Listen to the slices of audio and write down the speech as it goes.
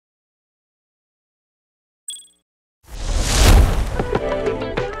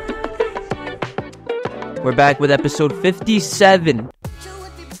We're back with episode 57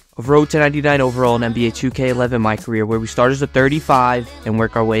 of Road to 99 overall in NBA 2K11 My Career, where we start as a 35 and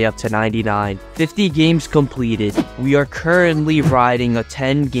work our way up to 99. 50 games completed. We are currently riding a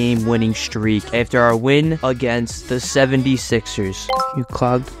 10-game winning streak after our win against the 76ers. You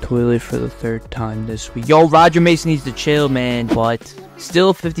clogged the toilet for the third time this week. Yo, Roger Mason needs to chill, man, but...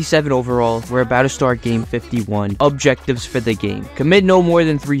 Still 57 overall. We're about to start game 51. Objectives for the game. Commit no more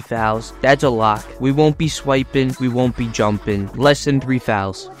than 3 fouls. That's a lock. We won't be swiping. We won't be jumping. Less than 3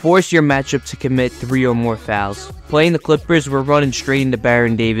 fouls. Force your matchup to commit 3 or more fouls. Playing the Clippers, we're running straight into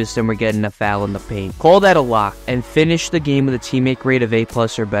Baron Davis and we're getting a foul in the paint. Call that a lock and finish the game with a teammate grade of A+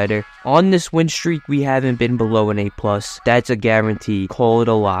 or better. On this win streak, we haven't been below an A+. That's a guarantee. Call it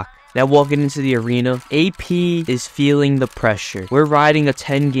a lock. Now walking into the arena, AP is feeling the pressure. We're riding a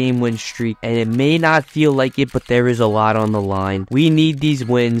 10-game win streak, and it may not feel like it, but there is a lot on the line. We need these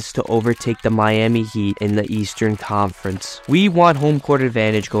wins to overtake the Miami Heat in the Eastern Conference. We want home court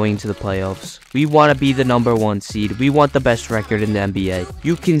advantage going into the playoffs. We want to be the #1 seed. We want the best record in the NBA.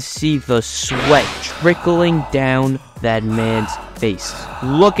 You can see the sweat trickling down that man's face.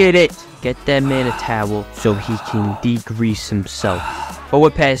 Look at it. Get that man a towel so he can degrease himself. But we're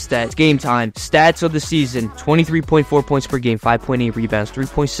past that. It's game time. Stats of the season. 23.4 points per game, 5.8 rebounds,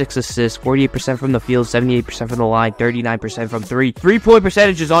 3.6 assists, 48% from the field, 78% from the line, 39% from 3. 3-point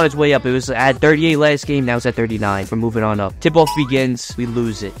percentage is on its way up. It was at 38 last game. Now it's at 39. We're moving on up. Tip-off begins. We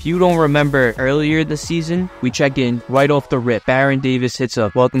lose it. If you don't remember earlier this season, we check in right off the rip. Baron Davis hits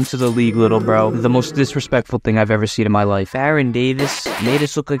up. Welcome to the league, little bro. The most disrespectful thing I've ever seen in my life. Baron Davis made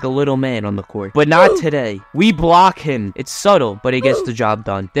us look like a little man on the court. But not today. We block him. It's subtle, but it gets the job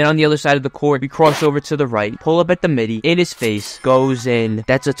done. Then on the other side of the court, we cross over to the right, pull up at the midi, in his face, goes in.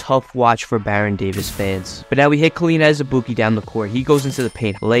 That's a tough watch for Baron Davis fans. But now we hit Kalina Azubuike down the court. He goes into the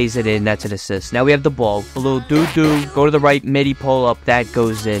paint, lays it in. That's an assist. Now we have the ball. A little doo-doo. Go to the right, midi pull up. That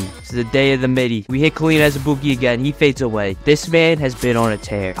goes in. It's the day of the midi. We hit Kalina Azubuike again. He fades away. This man has been on a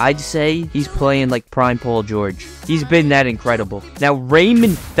tear. I'd say he's playing like prime Paul George. He's been that incredible. Now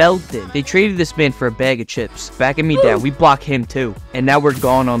Raymond Felton. They traded this man for a bag of chips. Backing me down. We block him too. And now we're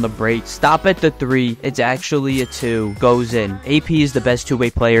gone on the break. Stop at the 3. It's actually a 2. Goes in. AP is the best two-way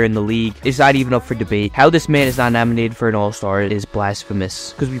player in the league. It's not even up for debate. How this man is not nominated for an all-star is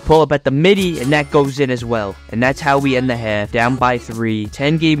blasphemous. Because we pull up at the midi and that goes in as well. And that's how we end the half. Down by 3.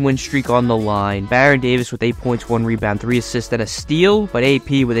 10-game win streak on the line. Baron Davis with 8 points, 1 rebound, 3 assists, and a steal. But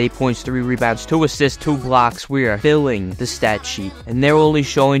AP with 8 points, 3 rebounds, 2 assists, 2 blocks. We are filling the stat sheet. And they're only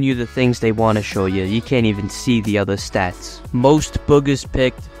showing you the things they want to show you. You can't even see the other stats. Most boogers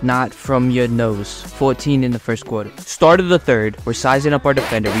picked, not from your nose. 14 in the first quarter. Start of the third. We're sizing up our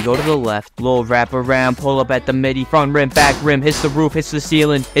defender. We go to the left. Little wrap around. Pull up at the midi. Front rim. Back rim. Hits the roof. Hits the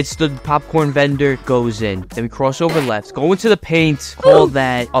ceiling. Hits the popcorn vendor. Goes in. Then we cross over left. Go into the paint. Call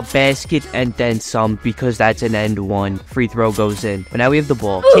that a basket and then some, because that's an end one. Free throw goes in. But now we have the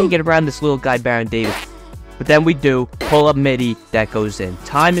ball. Can't get around this little guy Baron Davis. But then we do. Pull up midi. That goes in.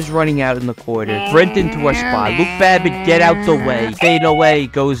 Time is running out in the quarter. Sprint into our spot. Luke Babbitt, get out the way. Fade away.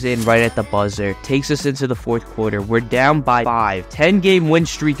 Goes in right at the buzzer. Takes us into the fourth quarter. We're down by 5. 10-game win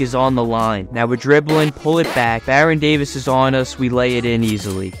streak is on the line. Now we're dribbling. Pull it back. Baron Davis is on us. We lay it in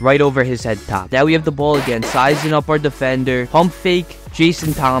easily. Right over his head top. Now we have the ball again. Sizing up our defender. Pump fake.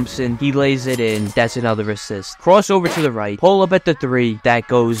 Jason Thompson, he lays it in. That's another assist. Cross over to the right. Pull up at the 3. That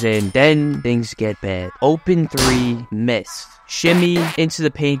goes in. Then things get bad. Open 3. Missed. Shimmy into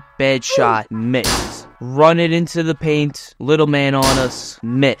the paint. Bad shot. Missed. Run it into the paint. Little man on us.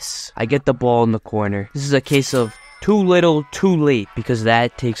 Miss. I get the ball in the corner. This is a case of too little, too late, because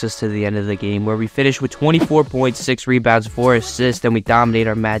that takes us to the end of the game, where we finish with 24 points, 6 rebounds, 4 assists, and we dominate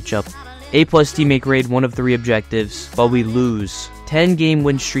our matchup. A+ teammate grade, 1 of 3 objectives, but we lose. 10-game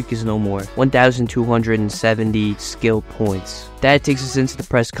win streak is no more. 1,270 skill points. That takes us into the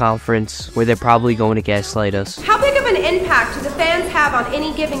press conference, where they're probably going to gaslight us. How big of an impact do the fans have on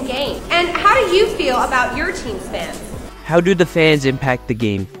any given game? And how do you feel about your team's fans? How do the fans impact the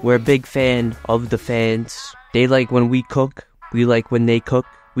game? We're a big fan of the fans. They like when we cook. We like when they cook.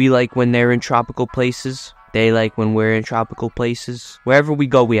 We like when they're in tropical places. They like when we're in tropical places. Wherever we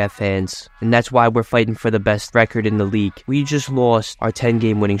go, we have fans. And that's why we're fighting for the best record in the league. We just lost our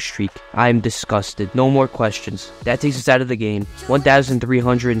 10-game winning streak. I'm disgusted. No more questions. That takes us out of the game.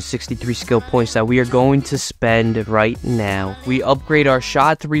 1,363 skill points that we are going to spend right now. We upgrade our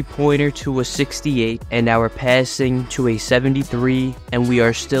shot three-pointer to a 68 and our passing to a 73, and we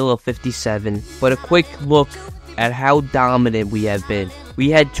are still a 57. But a quick look at how dominant we have been. We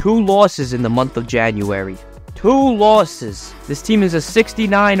had 2 losses in the month of January. 2 losses. This team is a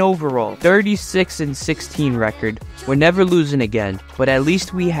 69 overall, 36-16 record. We're never losing again, but at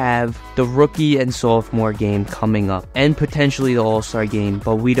least we have the rookie and sophomore game coming up, and potentially the All-Star game,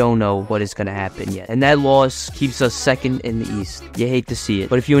 but we don't know what is going to happen yet. And that loss keeps us second in the East. You hate to see it.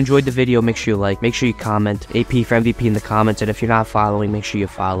 But if you enjoyed the video, make sure you like, make sure you comment, AP for MVP in the comments, and if you're not following, make sure you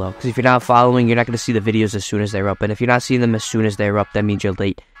follow. Because if you're not following, you're not going to see the videos as soon as they're up, and if you're not seeing them as soon as they're up, that means you're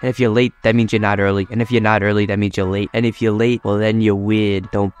late. And if you're late, that means you're not early. And if you're not early, that means you're late. And if you're late, well then you're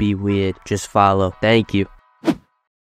weird. Don't be weird. Just follow. Thank you.